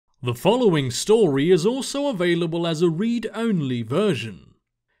The following story is also available as a read-only version.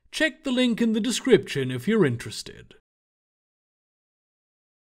 Check the link in the description if you're interested.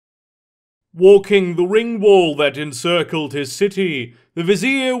 Walking the ring wall that encircled his city, the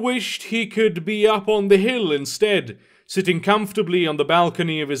vizier wished he could be up on the hill instead, sitting comfortably on the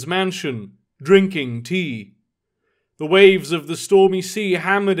balcony of his mansion, drinking tea. The waves of the stormy sea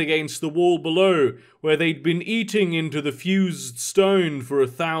hammered against the wall below, where they'd been eating into the fused stone for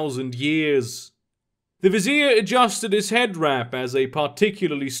 1,000 years. The vizier adjusted his head wrap as a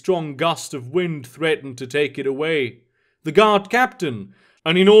particularly strong gust of wind threatened to take it away. The guard captain,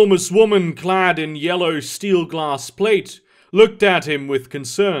 an enormous woman clad in yellow steel glass plate, looked at him with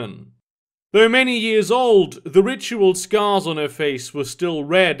concern. Though many years old, the ritual scars on her face were still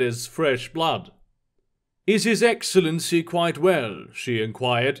red as fresh blood. "Is His Excellency quite well?" she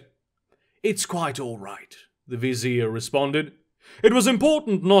inquired. "It's quite all right," the vizier responded. It was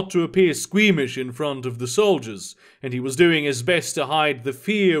important not to appear squeamish in front of the soldiers, and he was doing his best to hide the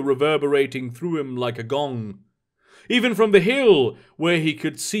fear reverberating through him like a gong. Even from the hill, where he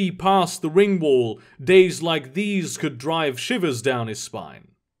could see past the ring wall, days like these could drive shivers down his spine.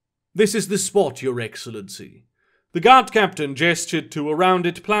 "This is the spot, Your Excellency." The guard captain gestured to a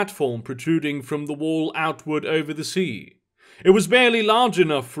rounded platform protruding from the wall outward over the sea. It was barely large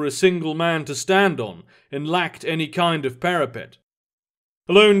enough for a single man to stand on, and lacked any kind of parapet.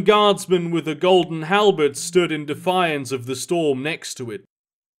 A lone guardsman with a golden halberd stood in defiance of the storm next to it.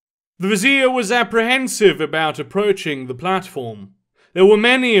 The vizier was apprehensive about approaching the platform. There were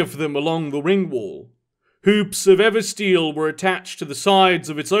many of them along the ring wall. Hoops of eversteel were attached to the sides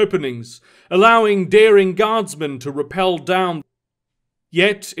of its openings, allowing daring guardsmen to rappel down.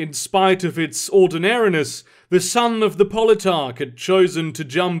 Yet, in spite of its ordinariness, the son of the politarch had chosen to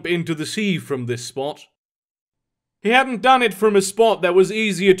jump into the sea from this spot. He hadn't done it from a spot that was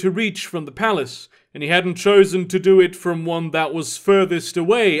easier to reach from the palace, and he hadn't chosen to do it from one that was furthest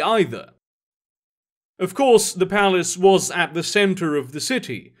away either. Of course, the palace was at the center of the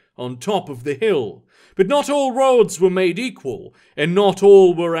city, on top of the hill, but not all roads were made equal, and not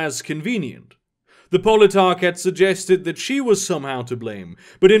all were as convenient. The politarch had suggested that she was somehow to blame,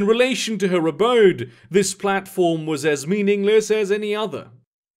 but in relation to her abode, this platform was as meaningless as any other.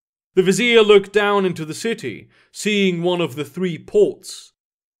 The vizier looked down into the city, seeing one of the 3 ports.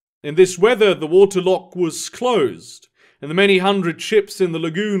 In this weather, the waterlock was closed, and the many hundred ships in the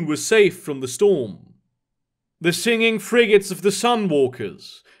lagoon were safe from the storm. The singing frigates of the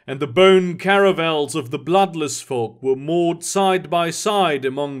Sunwalkers and the bone caravels of the Bloodless folk were moored side by side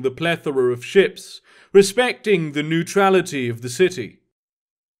among the plethora of ships, respecting the neutrality of the city.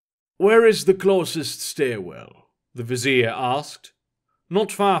 "Where is the closest stairwell?" the vizier asked.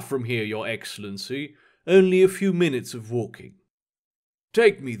 "Not far from here, Your Excellency. Only a few minutes of walking."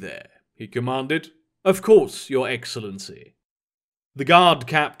 "Take me there," he commanded. "Of course, Your Excellency." The guard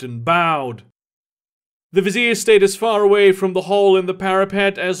captain bowed. The vizier stayed as far away from the hole in the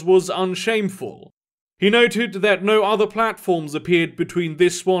parapet as was unshameful. He noted that no other platforms appeared between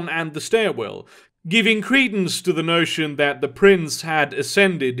this one and the stairwell, giving credence to the notion that the prince had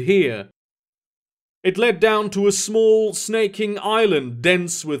ascended here. It led down to a small, snaking island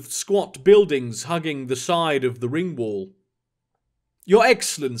dense with squat buildings hugging the side of the ring wall. "Your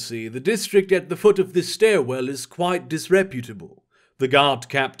Excellency, the district at the foot of this stairwell is quite disreputable," the guard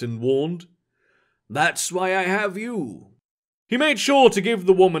captain warned. "That's why I have you." He made sure to give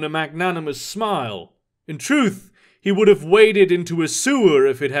the woman a magnanimous smile. In truth, he would have waded into a sewer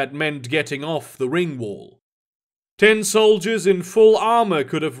if it had meant getting off the ring wall. 10 soldiers in full armor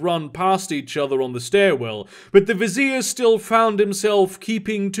could have run past each other on the stairwell, but the vizier still found himself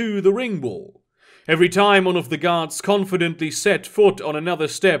keeping to the ring wall. Every time one of the guards confidently set foot on another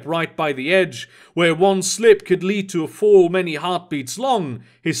step right by the edge, where one slip could lead to a fall many heartbeats long,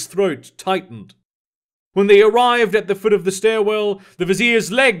 his throat tightened. When they arrived at the foot of the stairwell, the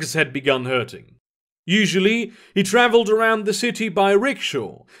vizier's legs had begun hurting. Usually, he travelled around the city by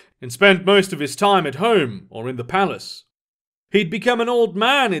rickshaw, and spent most of his time at home or in the palace. He'd become an old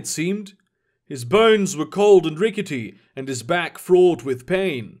man, it seemed. His bones were cold and rickety, and his back fraught with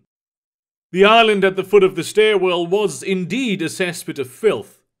pain. The island at the foot of the stairwell was indeed a cesspit of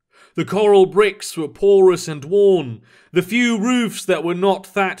filth. The coral bricks were porous and worn. The few roofs that were not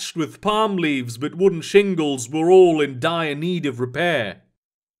thatched with palm leaves but wooden shingles were all in dire need of repair.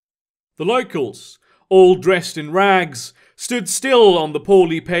 The locals, all dressed in rags, stood still on the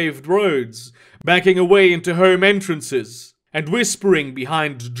poorly paved roads, backing away into home entrances, and whispering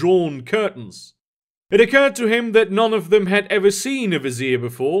behind drawn curtains. It occurred to him that none of them had ever seen a vizier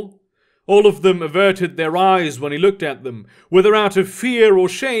before. All of them averted their eyes when he looked at them, whether out of fear or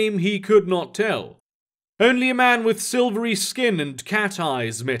shame he could not tell. Only a man with silvery skin and cat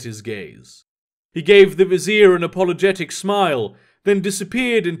eyes met his gaze. He gave the vizier an apologetic smile, then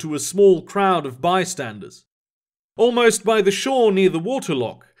disappeared into a small crowd of bystanders. Almost by the shore near the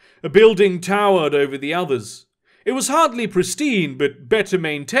waterlock, a building towered over the others. It was hardly pristine, but better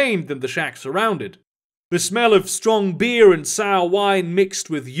maintained than the shacks around it. The smell of strong beer and sour wine mixed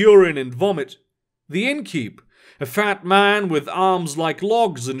with urine and vomit. The innkeep, a fat man with arms like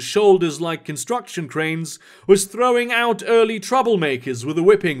logs and shoulders like construction cranes, was throwing out early troublemakers with a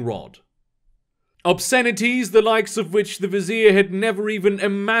whipping rod. Obscenities the likes of which the vizier had never even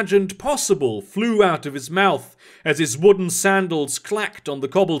imagined possible flew out of his mouth as his wooden sandals clacked on the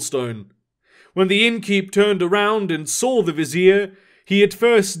cobblestone. When the innkeep turned around and saw the vizier, he at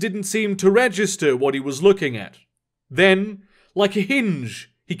first didn't seem to register what he was looking at. Then, like a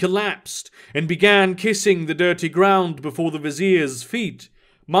hinge, he collapsed and began kissing the dirty ground before the vizier's feet,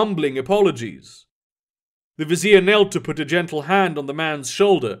 mumbling apologies. The vizier knelt to put a gentle hand on the man's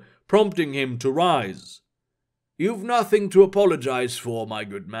shoulder, prompting him to rise. "You've nothing to apologize for, my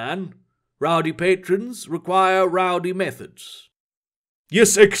good man. Rowdy patrons require rowdy methods."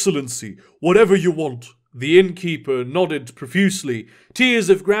 "Yes, Excellency, whatever you want." The innkeeper nodded profusely, tears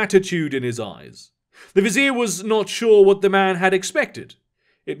of gratitude in his eyes. The vizier was not sure what the man had expected.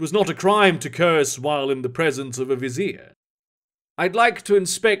 It was not a crime to curse while in the presence of a vizier. "I'd like to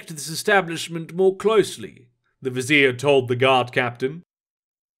inspect this establishment more closely," the vizier told the guard captain.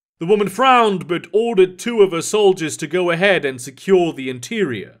 The woman frowned but ordered 2 of her soldiers to go ahead and secure the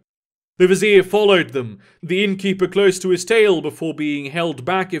interior. The vizier followed them, the innkeeper close to his tail before being held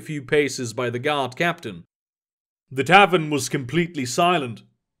back a few paces by the guard captain. The tavern was completely silent.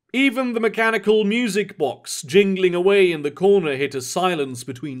 Even the mechanical music box jingling away in the corner hit a silence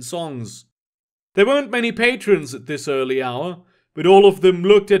between songs. There weren't many patrons at this early hour, but all of them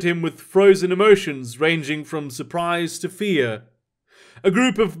looked at him with frozen emotions ranging from surprise to fear. A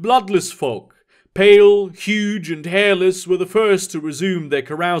group of bloodless folk, pale, huge, and hairless, were the first to resume their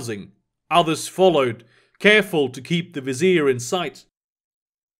carousing. Others followed, careful to keep the vizier in sight.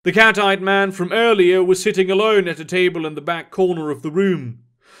 The cat-eyed man from earlier was sitting alone at a table in the back corner of the room.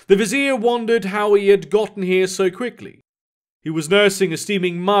 The vizier wondered how he had gotten here so quickly. He was nursing a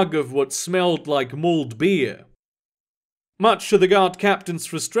steaming mug of what smelled like mulled beer. Much to the guard captain's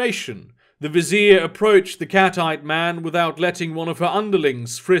frustration, the vizier approached the cat-eyed man without letting one of her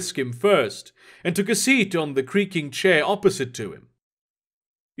underlings frisk him first, and took a seat on the creaking chair opposite to him.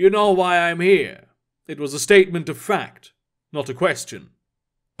 "You know why I'm here." It was a statement of fact, not a question.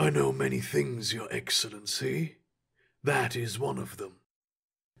 "I know many things, Your Excellency. That is one of them."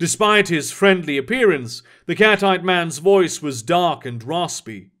 Despite his friendly appearance, the cat-eyed man's voice was dark and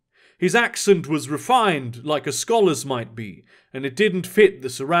raspy. His accent was refined, like a scholar's might be, and it didn't fit the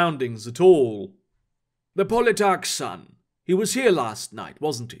surroundings at all. "The Politarch's son. He was here last night,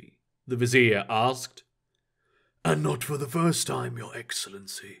 wasn't he?" the vizier asked. "And not for the first time, Your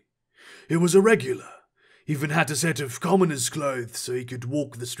Excellency. It was a regular. Even had a set of commoner's clothes so he could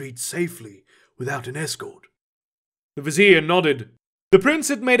walk the streets safely without an escort." The vizier nodded. The prince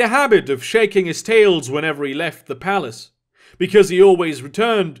had made a habit of shaking his tails whenever he left the palace. Because he always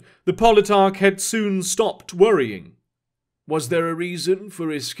returned, the Politarch had soon stopped worrying. "Was there a reason for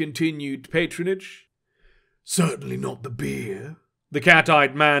his continued patronage?" "Certainly not the beer." The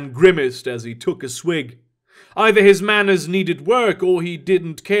cat-eyed man grimaced as he took a swig. Either his manners needed work or he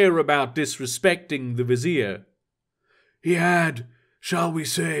didn't care about disrespecting the vizier. "He had, shall we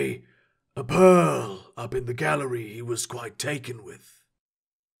say, a pearl up in the gallery he was quite taken with."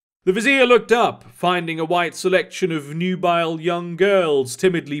 The vizier looked up, finding a white selection of nubile young girls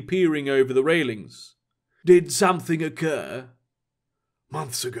timidly peering over the railings. "Did something occur?"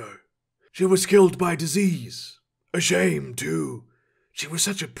 "Months ago. She was killed by disease. A shame, too. She was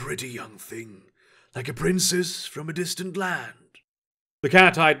such a pretty young thing, like a princess from a distant land." The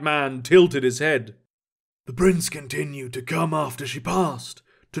cat-eyed man tilted his head. "The prince continued to come after she passed,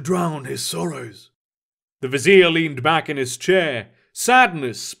 to drown his sorrows." The vizier leaned back in his chair,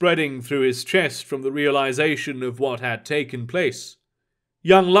 sadness spreading through his chest from the realization of what had taken place.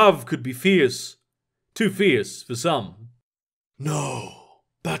 Young love could be fierce, too fierce for some. "No,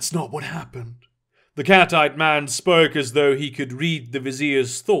 that's not what happened." The cat-eyed man spoke as though he could read the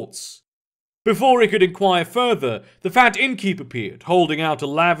vizier's thoughts. Before he could inquire further, the fat innkeep appeared, holding out a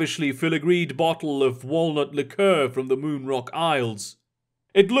lavishly filigreed bottle of walnut liqueur from the Moonrock Isles.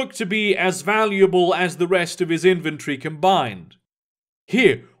 It looked to be as valuable as the rest of his inventory combined.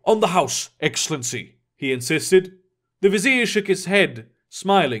 "Here, on the house, Excellency," he insisted. The vizier shook his head,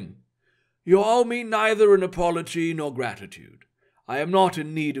 smiling. You owe me neither an apology nor gratitude. I am not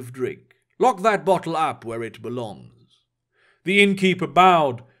in need of drink. Lock that bottle up where it belongs." The innkeeper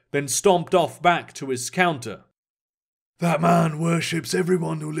bowed, then stomped off back to his counter. "That man worships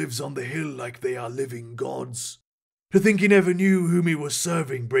everyone who lives on the hill like they are living gods. To think he never knew whom he was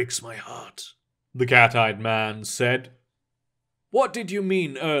serving breaks my heart," the cat-eyed man said. "What did you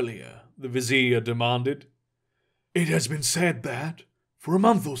mean earlier?" the vizier demanded. "It has been said that, for a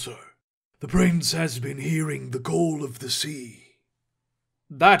month or so, the prince has been hearing the call of the sea."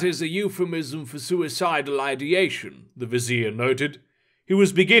 "That is a euphemism for suicidal ideation," the vizier noted. He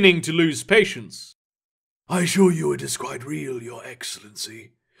was beginning to lose patience. "I assure you it is quite real, Your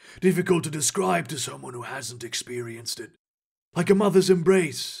Excellency. Difficult to describe to someone who hasn't experienced it. Like a mother's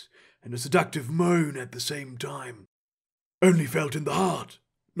embrace and a seductive moan at the same time. Only felt in the heart,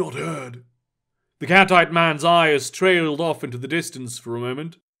 not heard." The cat-eyed man's eyes trailed off into the distance for a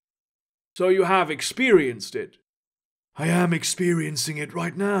moment. "So you have experienced it?" "I am experiencing it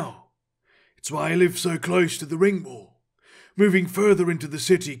right now. It's why I live so close to the ring wall. Moving further into the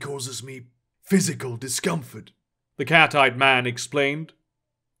city causes me physical discomfort," the cat-eyed man explained.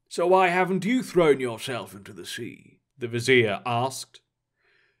 "So why haven't you thrown yourself into the sea?" the vizier asked.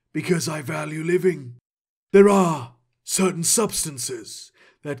 "Because I value living. There are certain substances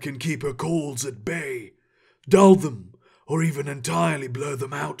that can keep her calls at bay, dull them, or even entirely blur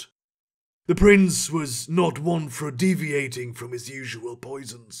them out. The prince was not one for deviating from his usual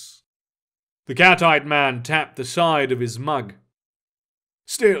poisons." The cat-eyed man tapped the side of his mug.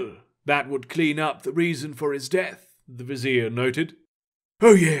 "Still, that would clean up the reason for his death," the vizier noted.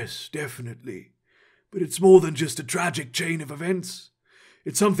 "Oh yes, definitely. But it's more than just a tragic chain of events.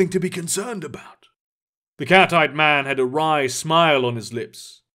 It's something to be concerned about." The cat-eyed man had a wry smile on his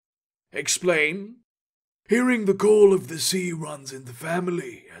lips. "Explain." "Hearing the call of the sea runs in the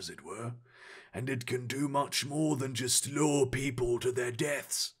family, as it were, and it can do much more than just lure people to their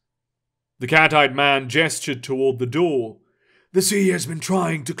deaths." The cat-eyed man gestured toward the door. "The sea has been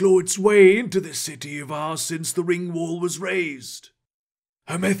trying to claw its way into this city of ours since the ring wall was raised.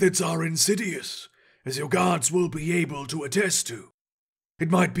 Her methods are insidious, as your guards will be able to attest to. It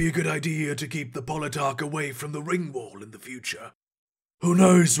might be a good idea to keep the Politarch away from the ring wall in the future. Who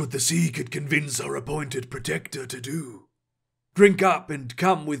knows what the sea could convince our appointed protector to do?" "Drink up and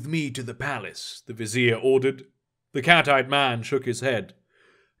come with me to the palace," the vizier ordered. The cat-eyed man shook his head.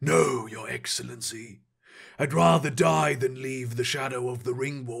 "No, Your Excellency. I'd rather die than leave the shadow of the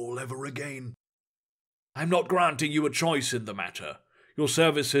ring wall ever again." "I'm not granting you a choice in the matter. Your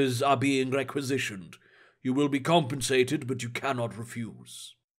services are being requisitioned. You will be compensated, but you cannot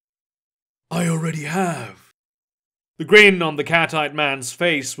refuse." "I already have." The grin on the cat-eyed man's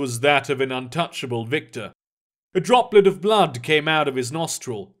face was that of an untouchable victor. A droplet of blood came out of his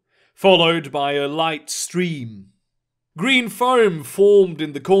nostril, followed by a light stream. Green foam formed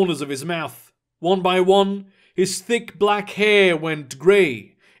in the corners of his mouth. One by one, his thick black hair went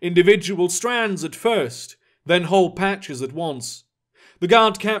grey, individual strands at first, then whole patches at once. The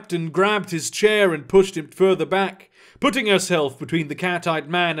guard captain grabbed his chair and pushed him further back, putting herself between the cat-eyed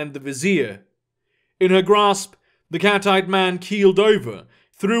man and the vizier. In her grasp, the cat-eyed man keeled over,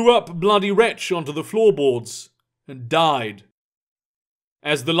 threw up Bloody Wretch onto the floorboards, and died.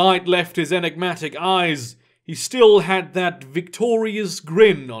 As the light left his enigmatic eyes, he still had that victorious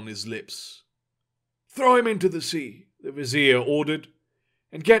grin on his lips. "Throw him into the sea," the vizier ordered,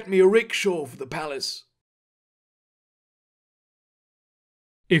 "and get me a rickshaw for the palace."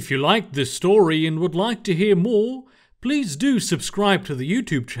 If you liked this story and would like to hear more, please do subscribe to the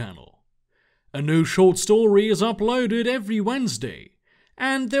YouTube channel. A new short story is uploaded every Wednesday,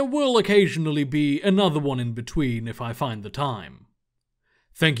 and there will occasionally be another one in between if I find the time.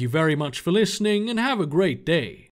 Thank you very much for listening and have a great day.